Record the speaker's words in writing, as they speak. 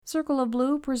Circle of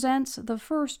Blue presents the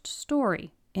first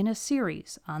story in a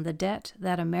series on the debt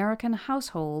that American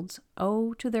households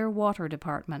owe to their water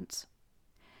departments.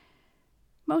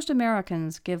 Most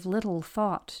Americans give little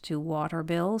thought to water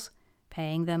bills,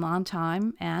 paying them on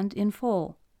time and in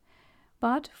full.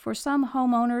 But for some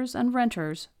homeowners and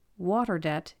renters, water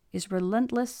debt is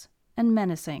relentless and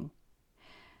menacing.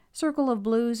 Circle of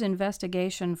Blue's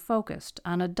investigation focused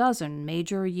on a dozen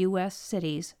major U.S.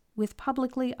 cities with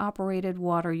publicly operated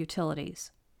water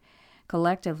utilities.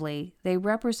 Collectively, they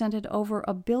represented over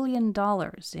 $1 billion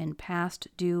in past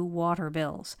due water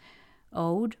bills,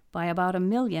 owed by about 1.5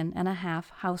 million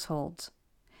households.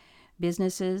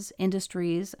 Businesses,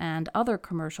 industries, and other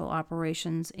commercial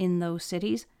operations in those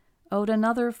cities owed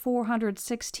another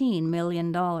 $416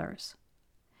 million.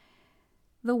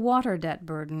 The water debt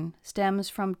burden stems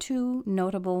from two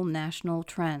notable national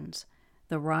trends: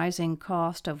 the rising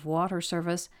cost of water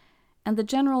service and the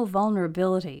general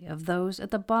vulnerability of those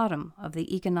at the bottom of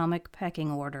the economic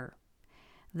pecking order.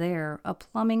 There, a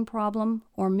plumbing problem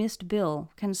or missed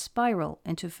bill can spiral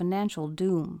into financial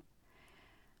doom.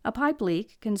 A pipe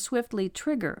leak can swiftly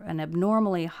trigger an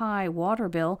abnormally high water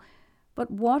bill,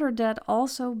 but water debt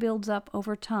also builds up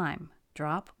over time,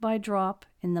 drop by drop,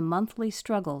 in the monthly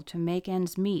struggle to make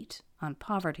ends meet on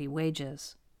poverty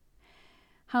wages.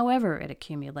 However it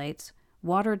accumulates,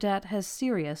 water debt has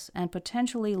serious and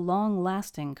potentially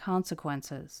long-lasting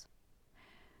consequences.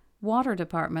 Water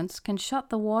departments can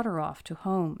shut the water off to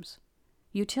homes.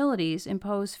 Utilities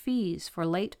impose fees for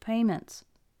late payments.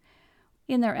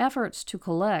 In their efforts to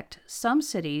collect, some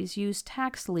cities use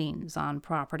tax liens on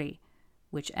property,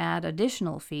 which add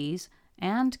additional fees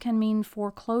and can mean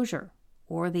foreclosure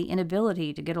or the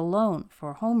inability to get a loan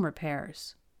for home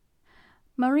repairs.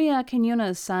 Maria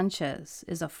Quiñones Sanchez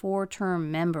is a 4-term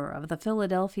member of the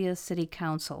Philadelphia City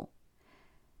Council.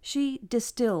 She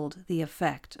distilled the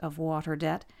effect of water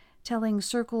debt, telling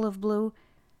Circle of Blue,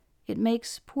 "It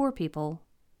makes poor people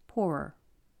poorer."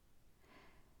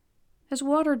 As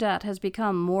water debt has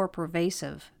become more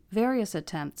pervasive, various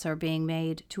attempts are being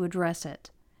made to address it.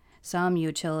 Some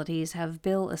utilities have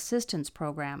bill assistance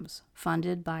programs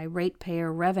funded by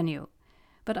ratepayer revenue,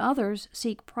 but others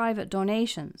seek private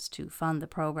donations to fund the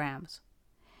programs.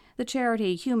 The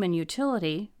charity Human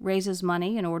Utility raises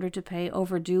money in order to pay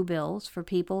overdue bills for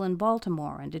people in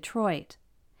Baltimore and Detroit.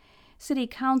 City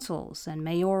councils and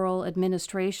mayoral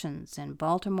administrations in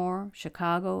Baltimore,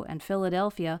 Chicago, and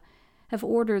Philadelphia have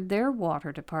ordered their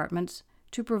water departments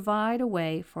to provide a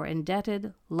way for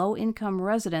indebted, low-income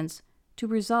residents to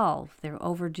resolve their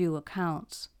overdue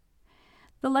accounts.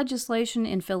 The legislation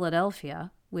in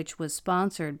Philadelphia, which was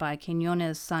sponsored by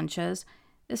Quiñones Sanchez,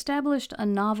 established a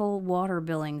novel water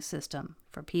billing system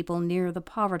for people near the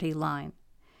poverty line.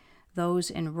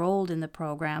 Those enrolled in the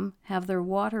program have their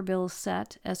water bills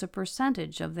set as a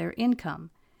percentage of their income,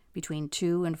 between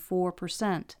 2 and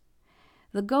 4%.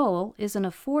 The goal is an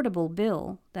affordable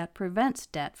bill that prevents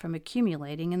debt from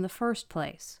accumulating in the first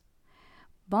place.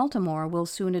 Baltimore will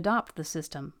soon adopt the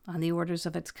system on the orders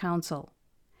of its council.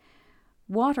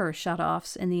 Water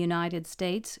shutoffs in the United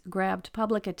States grabbed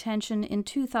public attention in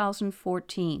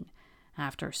 2014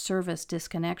 after service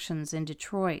disconnections in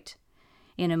Detroit.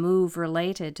 In a move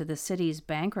related to the city's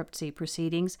bankruptcy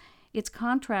proceedings, its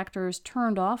contractors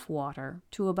turned off water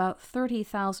to about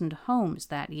 30,000 homes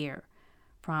that year,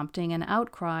 prompting an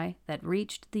outcry that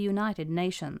reached the United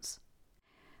Nations.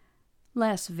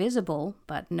 Less visible,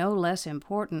 but no less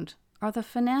important, are the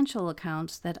financial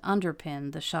accounts that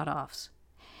underpin the shutoffs.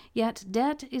 Yet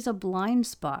debt is a blind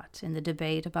spot in the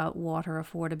debate about water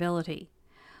affordability.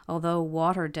 Although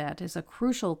water debt is a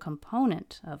crucial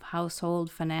component of household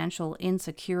financial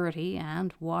insecurity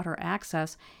and water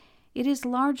access, it is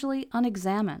largely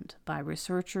unexamined by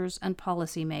researchers and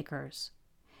policymakers.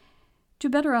 To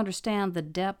better understand the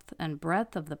depth and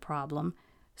breadth of the problem,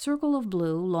 Circle of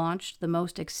Blue launched the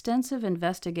most extensive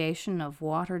investigation of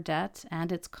water debt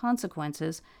and its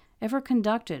consequences ever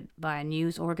conducted by a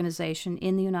news organization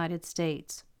in the United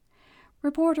States.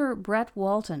 Reporter Brett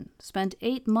Walton spent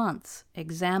 8 months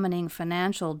examining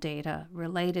financial data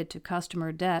related to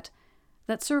customer debt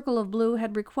that Circle of Blue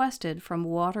had requested from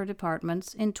water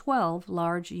departments in 12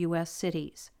 large U.S.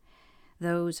 cities.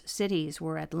 Those cities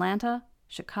were Atlanta,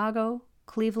 Chicago,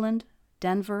 Cleveland,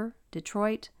 Denver,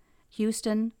 Detroit,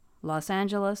 Houston, Los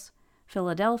Angeles,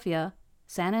 Philadelphia,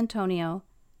 San Antonio,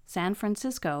 San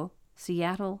Francisco,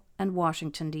 Seattle, and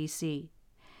Washington, D.C.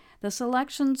 The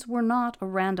selections were not a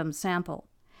random sample.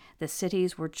 The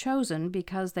cities were chosen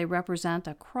because they represent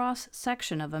a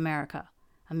cross-section of America,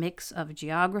 a mix of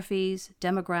geographies,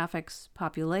 demographics,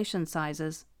 population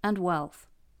sizes, and wealth.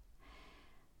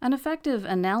 An effective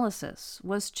analysis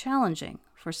was challenging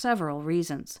for several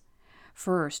reasons.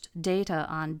 First, data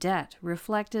on debt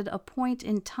reflected a point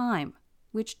in time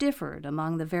which differed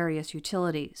among the various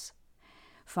utilities.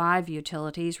 5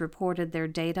 utilities reported their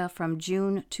data from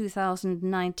June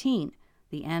 2019,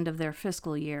 the end of their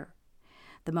fiscal year.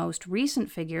 The most recent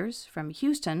figures from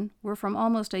Houston were from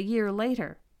almost a year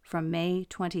later, from May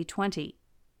 2020.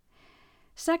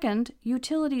 Second,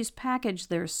 utilities package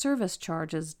their service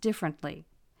charges differently.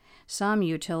 Some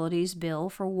utilities bill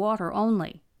for water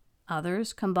only,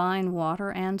 others combine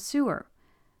water and sewer,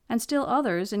 and still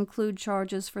others include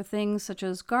charges for things such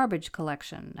as garbage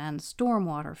collection and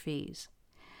stormwater fees.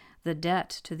 The debt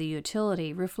to the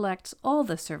utility reflects all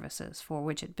the services for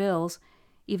which it bills,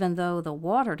 even though the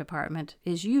water department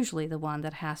is usually the one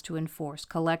that has to enforce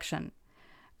collection.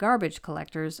 Garbage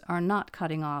collectors are not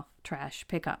cutting off trash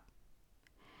pickup.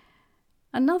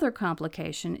 Another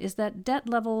complication is that debt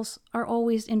levels are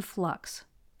always in flux,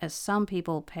 as some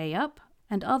people pay up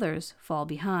and others fall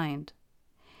behind.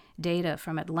 Data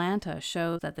from Atlanta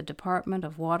show that the Department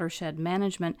of Watershed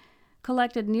Management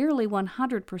collected nearly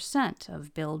 100%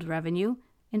 of billed revenue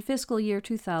in fiscal year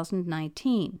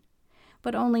 2019,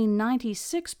 but only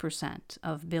 96%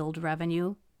 of billed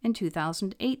revenue in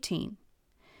 2018.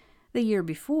 The year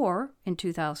before, in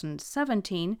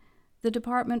 2017, the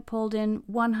department pulled in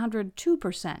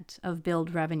 102% of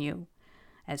billed revenue,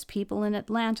 as people in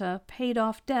Atlanta paid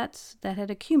off debts that had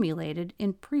accumulated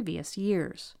in previous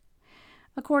years.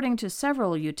 According to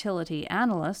several utility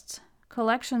analysts,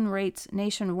 collection rates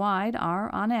nationwide are,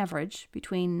 on average,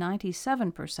 between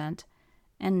 97%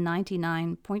 and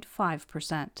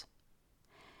 99.5%.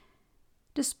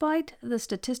 Despite the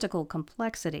statistical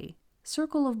complexity,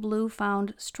 Circle of Blue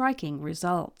found striking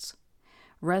results.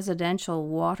 Residential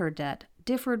water debt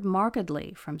differed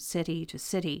markedly from city to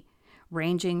city,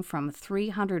 ranging from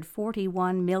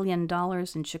 $341 million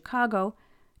in Chicago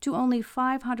to only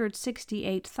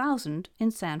 $568,000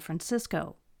 in San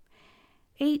Francisco.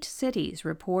 8 cities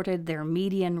reported their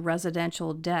median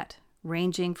residential debt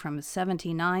ranging from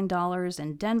 $79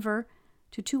 in Denver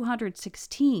to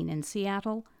 $216 in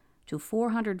Seattle to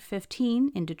 $415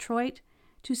 in Detroit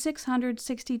to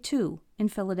 $662 in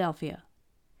Philadelphia.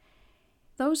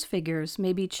 Those figures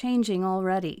may be changing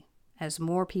already as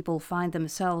more people find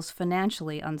themselves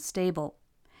financially unstable.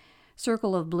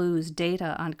 Circle of Blue's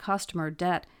data on customer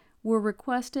debt were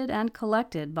requested and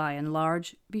collected by and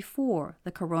large before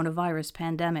the coronavirus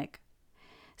pandemic.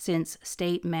 Since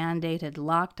state-mandated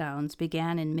lockdowns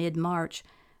began in mid-March,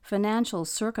 financial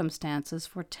circumstances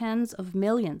for tens of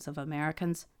millions of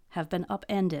Americans have been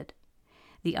upended.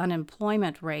 The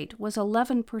unemployment rate was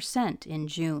 11% in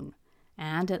June,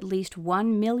 and at least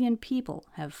 1 million people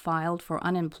have filed for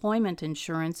unemployment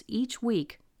insurance each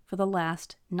week for the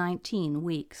last 19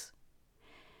 weeks.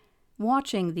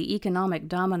 Watching the economic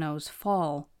dominoes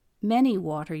fall, many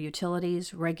water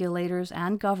utilities, regulators,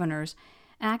 and governors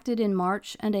acted in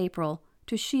March and April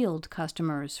to shield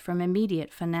customers from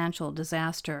immediate financial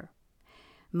disaster.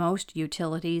 Most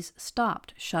utilities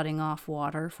stopped shutting off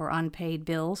water for unpaid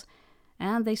bills,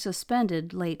 and they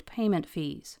suspended late payment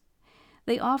fees.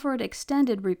 They offered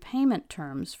extended repayment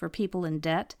terms for people in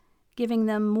debt, giving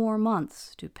them more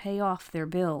months to pay off their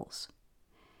bills.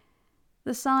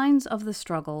 The signs of the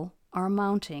struggle are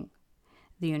mounting.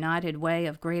 The United Way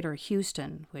of Greater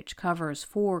Houston, which covers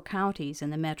 4 counties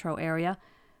in the metro area,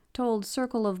 told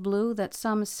Circle of Blue that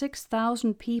some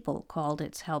 6,000 people called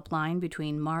its helpline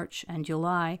between March and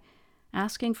July,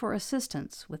 asking for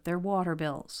assistance with their water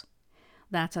bills.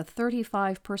 That's a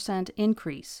 35%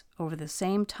 increase over the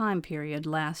same time period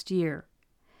last year.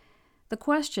 The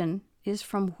question is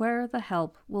from where the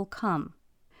help will come.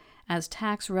 As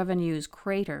tax revenues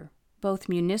crater, both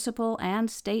municipal and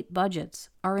state budgets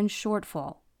are in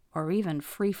shortfall or even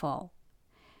freefall.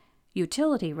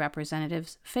 Utility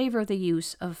representatives favor the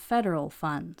use of federal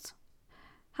funds.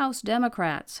 House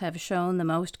Democrats have shown the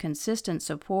most consistent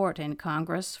support in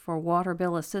Congress for water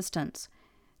bill assistance.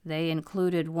 They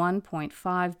included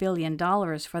 $1.5 billion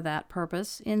for that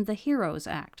purpose in the HEROES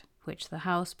Act, which the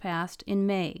House passed in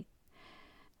May.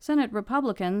 Senate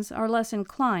Republicans are less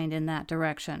inclined in that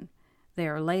direction.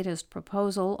 Their latest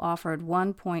proposal offered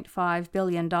 $1.5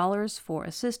 billion for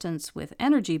assistance with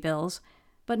energy bills,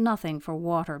 but nothing for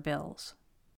water bills.